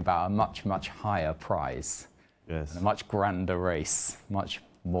he's talking about a much, much higher prize. Yes. And a much grander race, much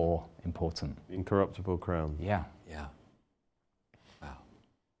more important. Incorruptible crown. Yeah. Yeah. Wow.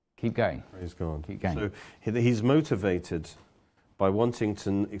 Keep going. Praise God. Keep going. So he's motivated by wanting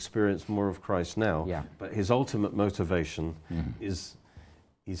to experience more of Christ now. Yeah. But his ultimate motivation is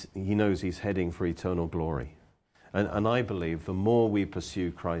he knows he's heading for eternal glory. And I believe the more we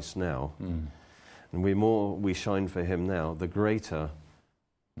pursue Christ now, and the more we shine for him now, the greater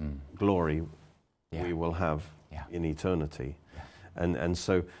glory we will have in eternity. And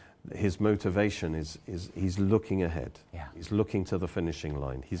so his motivation is he's looking ahead. He's looking to the finishing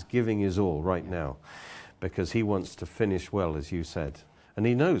line. He's giving his all right now, because he wants to finish well, as you said. And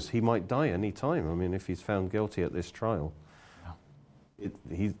he knows he might die any time. I mean, if he's found guilty at this trial,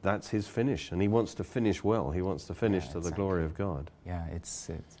 that's his finish. And he wants to finish well. He wants to finish to the glory of God. Yeah, it's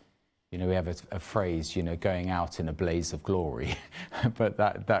we have a phrase, going out in a blaze of glory. But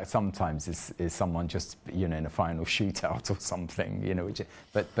that sometimes is someone just, in a final shootout or something,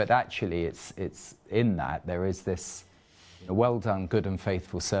 but actually it's in that there is this, well done, good and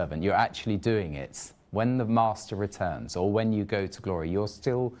faithful servant. You're actually doing it. When the master returns, or when you go to glory, you're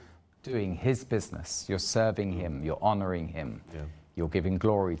still doing his business. You're serving him. You're honoring him. You're giving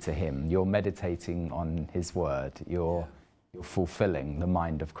glory to him. You're meditating on his word. You're fulfilling the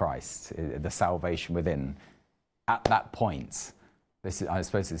mind of Christ, the salvation within. At that point, I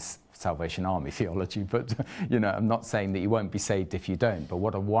suppose it's Salvation Army theology, but I'm not saying that you won't be saved if you don't. But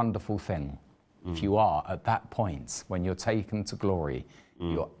what a wonderful thing if you are at that point when you're taken to glory.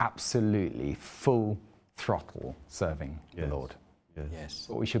 You're absolutely full throttle serving the Lord. Yes. That's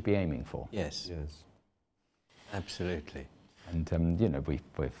what we should be aiming for. Yes. Yes. Absolutely. And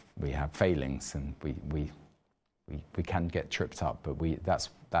we have failings, and we can get tripped up, but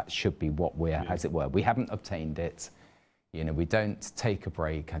that should be what we're, as it were. We haven't obtained it. We don't take a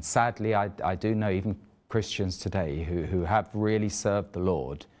break. And sadly, I do know even Christians today who have really served the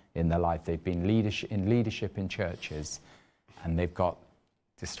Lord in their life. They've been leadership in churches, and they've got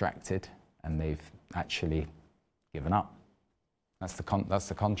distracted, and they've actually given up. That's the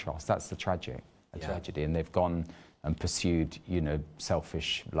contrast. That's the tragedy. And they've gone and pursued,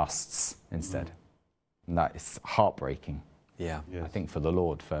 selfish lusts instead. And that is heartbreaking. Yeah. Yes. I think for the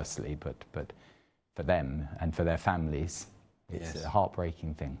Lord, firstly, but for them and for their families, it's a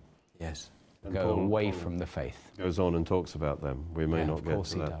heartbreaking thing. Yes. And Go Paul away from the faith. Goes on and talks about them. We may not get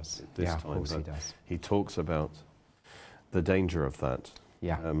to that does. this time. Of course he but does. he talks about the danger of that.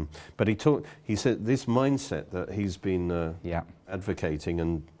 Yeah. But he said this mindset that he's been advocating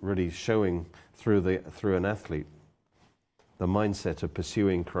and really showing through an athlete, the mindset of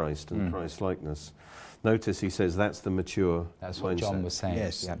pursuing Christ and Christ-likeness. Notice he says that's the mature That's what mindset. John was saying.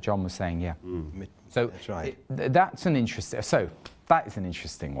 Yes. Yeah, John was saying, So that's an interesting... So, that is an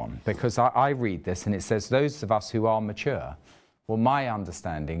interesting one, because I read this and it says those of us who are mature. Well, my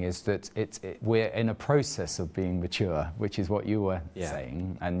understanding is that we're in a process of being mature, which is what you were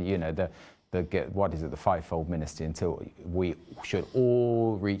saying. And, you know, what is it, the fivefold ministry, until we should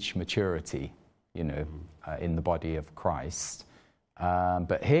all reach maturity, you know, in the body of Christ.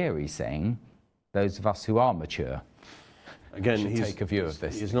 But here he's saying those of us who are mature again, should take a view of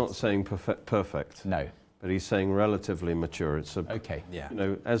this. He's not saying perfect. No. But he's saying relatively mature. It's okay. You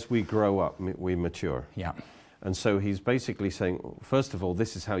know, as we grow up, we mature. Yeah. And so he's basically saying, first of all,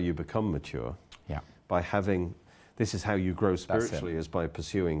 this is how you become mature. Yeah. By having, this is how you grow spiritually, is by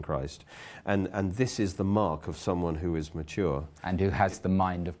pursuing Christ. And this is the mark of someone who is mature. And who has the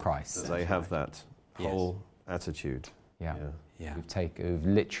mind of Christ. They have that whole attitude. Yeah. We've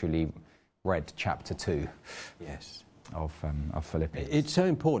literally read chapter 2 of Philippians. It's so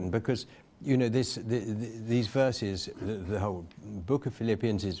important because, you know, these verses, the whole book of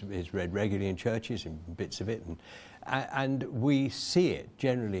Philippians is read regularly in churches, and bits of it, and we see it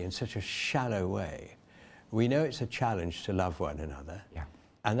generally in such a shallow way. We know it's a challenge to love one another,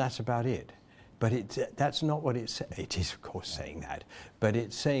 and that's about it. But that's not what it is, of course, saying that, but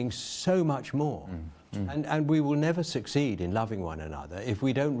it's saying so much more. And we will never succeed in loving one another if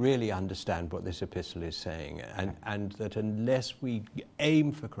we don't really understand what this epistle is saying, and that unless we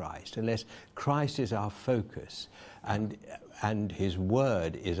aim for Christ, unless Christ is our focus and his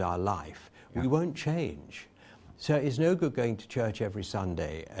word is our life, we won't change. So it's no good going to church every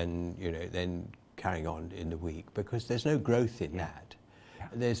Sunday and, you know, then carrying on in the week, because there's no growth in that.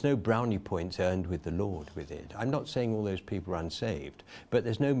 There's no brownie points earned with the Lord with it. I'm not saying all those people are unsaved, but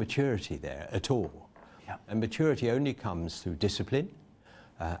there's no maturity there at all. And maturity only comes through discipline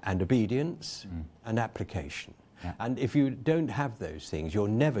and obedience and application. And if you don't have those things, you're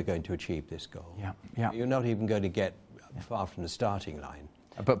never going to achieve this goal. You're not even going to get far from the starting line.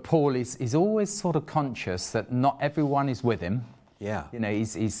 But Paul is always sort of conscious that not everyone is with him. You know,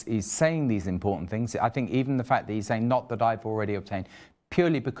 he's saying these important things. I think even the fact that he's saying, not that I've already obtained,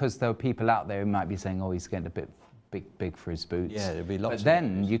 purely because there are people out there who might be saying, oh, he's getting a bit big for his boots. There'll be lots. But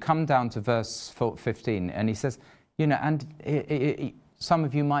then you come down to verse 15, and he says, you know, and some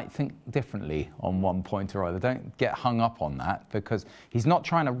of you might think differently on one point or other. Don't get hung up on that, because he's not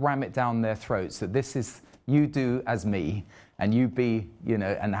trying to ram it down their throats that this is, you do as me, and you be, you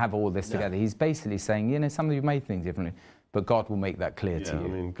know, and have all this together. He's basically saying, you know, some of you may think differently, but God will make that clear to you. I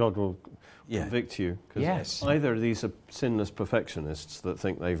mean, God will convict you. Because either these are sinless perfectionists that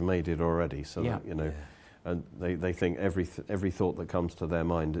think they've made it already, so that, you know, and they think every thought that comes to their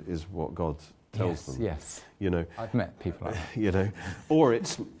mind is what God tells them. You know, I've met people like that. You know, or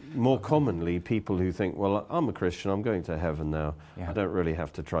it's more commonly people who think, well, I'm a Christian, I'm going to heaven now. I don't really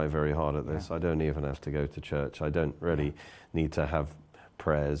have to try very hard at this. I don't even have to go to church. I don't really need to have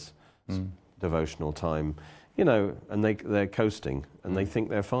prayers, devotional time. You know, and they're coasting, and they think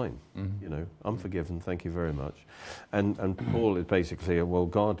they're fine. You know, I'm forgiven, thank you very much. And Paul is basically saying, well,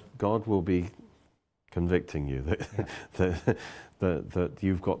 God will be convicting you that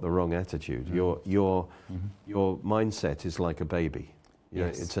you've got the wrong attitude. Your mindset is like a baby. You know,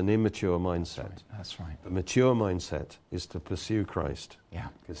 it's an immature mindset. That's right. The mature mindset is to pursue Christ.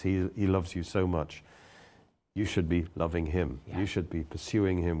 Because he loves you so much. You should be loving him. You should be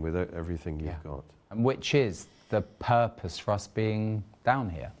pursuing him with everything you've got. And which is the purpose for us being down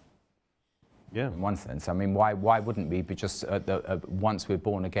here. In one sense. I mean, why wouldn't we be just, once we're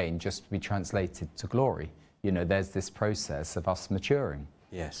born again, just be translated to glory? You know, there's this process of us maturing.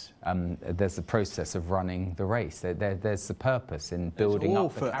 There's the process of running the race. There's the purpose in building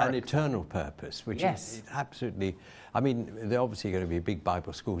up the character. All for an eternal purpose, which is absolutely... I mean, there are obviously going to be big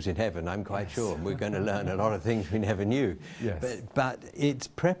Bible schools in heaven, I'm quite sure. And we're going to learn a lot of things we never knew. But it's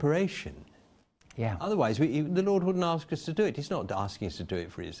preparation. Otherwise, the Lord wouldn't ask us to do it. He's not asking us to do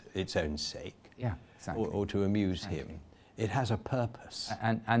it for its own sake. Or to amuse him. It has a purpose.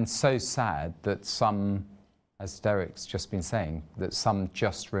 And so sad that some, as Derek's just been saying, that some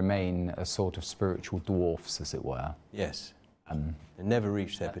just remain a sort of spiritual dwarfs, as it were. And never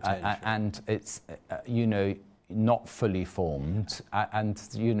reach their potential. And it's, you know, not fully formed, and,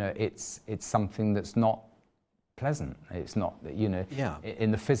 you know, it's something that's not pleasant. It's not, you know, in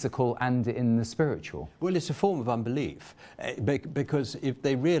the physical and in the spiritual. Well, it's a form of unbelief, because if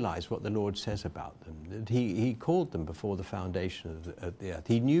they realise what the Lord says about them, that he called them before the foundation of the earth.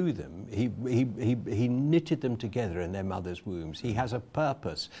 He knew them. He knitted them together in their mother's wombs. He has a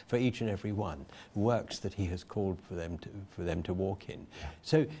purpose for each and every one, works that he has called for them to walk in.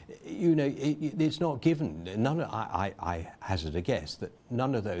 So, you know, it's not given. I hazard a guess that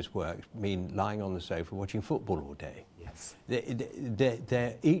none of those works mean lying on the sofa watching football all day. Yes.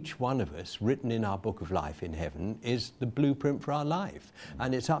 Each one of us, written in our book of life in heaven, is the blueprint for our life.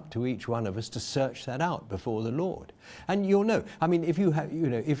 And it's up to each one of us to search that out before the Lord. And you'll know, I mean, if you have,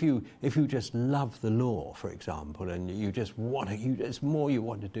 if you just love the law, for example, and you just want to, it's more you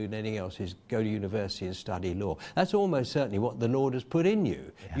want to do than anything else is go to university and study law. That's almost certainly what the Lord has put in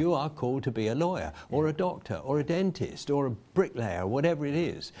you. Yeah. You are called to be a lawyer or a doctor or a dentist or a bricklayer, whatever it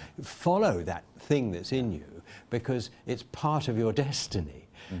is. Follow that thing that's in you, because it's part of your destiny.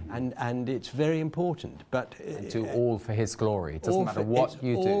 And it's very important. But do all for His glory. It doesn't matter what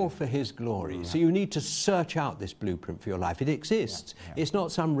you do. All for His glory. So you need to search out this blueprint for your life. It exists. It's not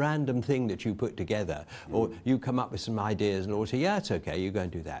some random thing that you put together, or you come up with some ideas and the Lord say, yeah, it's okay, you go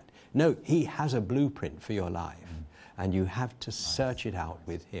and do that. No, He has a blueprint for your life. And you have to search it out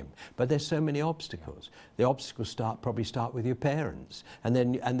with Him. But there's so many obstacles. The obstacles probably start with your parents, and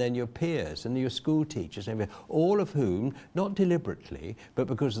then your peers, and your school teachers, and all of whom, not deliberately, but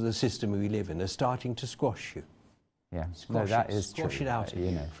because of the system we live in, are starting to squash you. Yeah, no, that is true. Squash it out of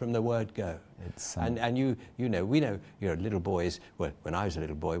you from the word go. It's, and we know, little boys, well, when I was a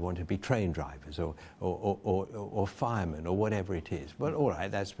little boy, wanted to be train drivers or firemen or whatever it is. Well, all right,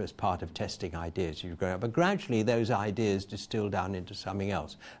 that's just part of testing ideas as you grow up. But gradually those ideas distill down into something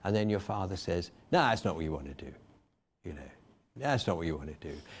else. And then your father says, no, that's not what you want to do. That's not what you want to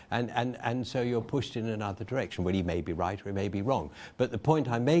do. And so you're pushed in another direction. Well, he may be right or he may be wrong. But the point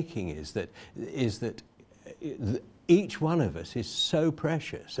I'm making is that each one of us is so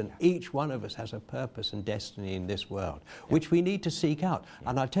precious, and each one of us has a purpose and destiny in this world, which we need to seek out.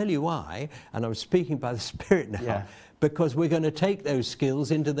 And I'll tell you why, and I'm speaking by the Spirit now, because we're going to take those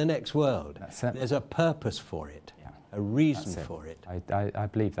skills into the next world. There's a purpose for it, a reason for it. I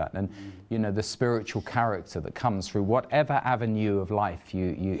believe that. And, the spiritual character that comes through whatever avenue of life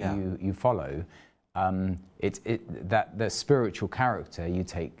you follow, that the spiritual character you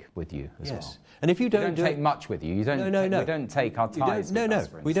take with you as well. And if you don't take much with you, we don't take our tithes with us,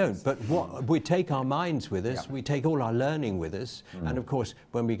 we don't. But we take our minds with us, we take all our learning with us, and of course,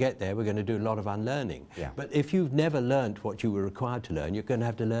 when we get there, we're going to do a lot of unlearning. But if you've never learned what you were required to learn, you're going to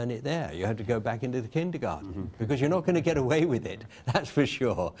have to learn it there. You have to go back into the kindergarten, because you're not going to get away with it, that's for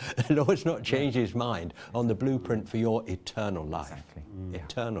sure. The Lord's not changed His mind on the blueprint for your eternal life. Exactly.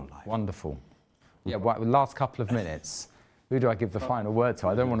 Eternal life. Wonderful. Yeah, last couple of minutes. Who do I give the final word to?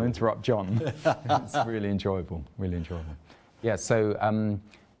 I don't want to interrupt John. It's really enjoyable, really enjoyable. Yeah, so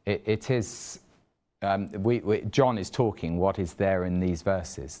it is, John is talking what is there in these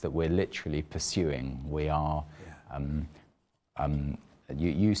verses that we're literally pursuing. We are,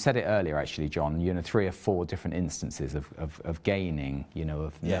 you said it earlier actually, John, 3 or 4 different instances of gaining,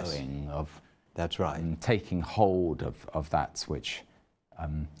 of knowing, of that's right. Taking hold of that which,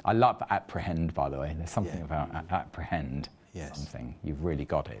 I love apprehend, by the way. There's something about apprehend. Something. You've really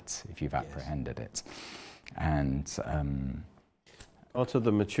got it if you've apprehended it. And part of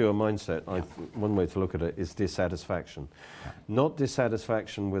the mature mindset, one way to look at it is dissatisfaction. Not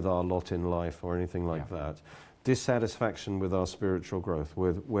dissatisfaction with our lot in life or anything like that. Dissatisfaction with our spiritual growth,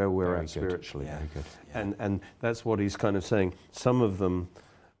 with where we're at spiritually. Very good. And that's what he's kind of saying. Some of them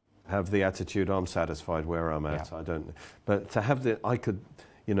have the attitude, I'm satisfied where I'm at. I don't. But to have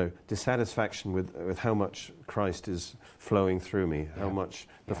dissatisfaction with how much Christ is flowing through me, how much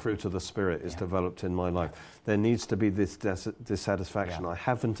the fruit of the Spirit is developed in my life. There needs to be this dissatisfaction. I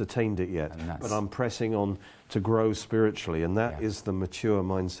haven't attained it yet, but I'm pressing on to grow spiritually, and that is the mature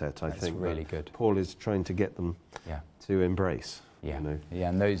mindset, I think, really good. Paul is trying to get them to embrace.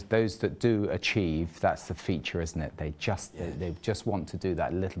 And those that do achieve, that's the feature, isn't it? They just want to do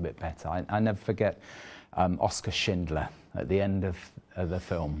that a little bit better. I never forget Oskar Schindler at the end of the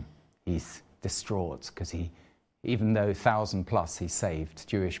film. He's distraught because even though 1,000 plus he saved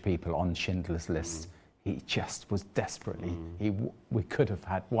Jewish people on Schindler's List, he just was desperately, we could have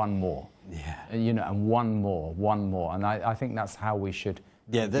had one more, and one more. And I think that's how we should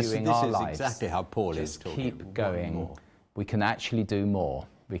be viewing our lives. This is exactly how Paul is just talking. Keep going. We can actually do more.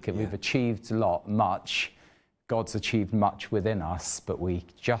 We've achieved much. God's achieved much within us, but we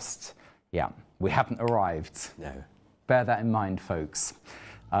just, we haven't arrived. No. Bear that in mind, folks.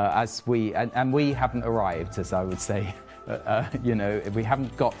 We haven't arrived, as I would say. We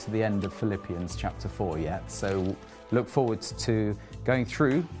haven't got to the end of Philippians chapter 4 yet. So look forward to going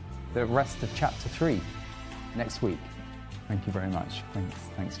through the rest of chapter 3 next week. Thank you very much.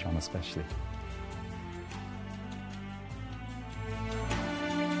 Thanks, John, especially.